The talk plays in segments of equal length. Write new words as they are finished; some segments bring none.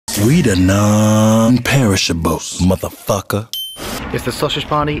We the non-perishables, motherfucker. It's the Sausage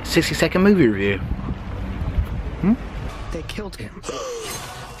Party 60-second movie review. They killed him.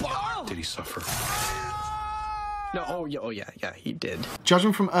 Did he suffer? No, oh yeah, he did.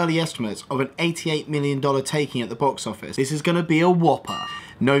 Judging from early estimates of an $88 million taking at the box office, this is going to be a whopper.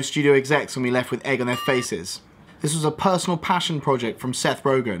 No studio execs will be left with egg on their faces. This was a personal passion project from Seth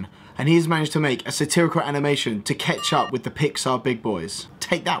Rogen, and he has managed to make a satirical animation to catch up with the Pixar big boys.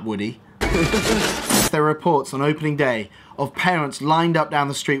 Take that, Woody. There are reports on opening day of parents lined up down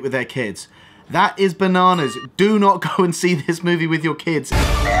the street with their kids. That is bananas. Do not go and see this movie with your kids.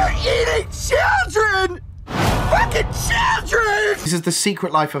 They're eating children! Fucking children! This is the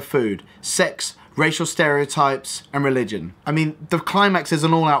secret life of food, sex, racial stereotypes, and religion. I mean, the climax is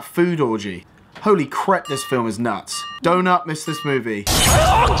an all-out food orgy. Holy crap, this film is nuts. Do not miss this movie.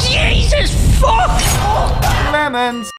 Oh, Jesus, fuck! Lemons!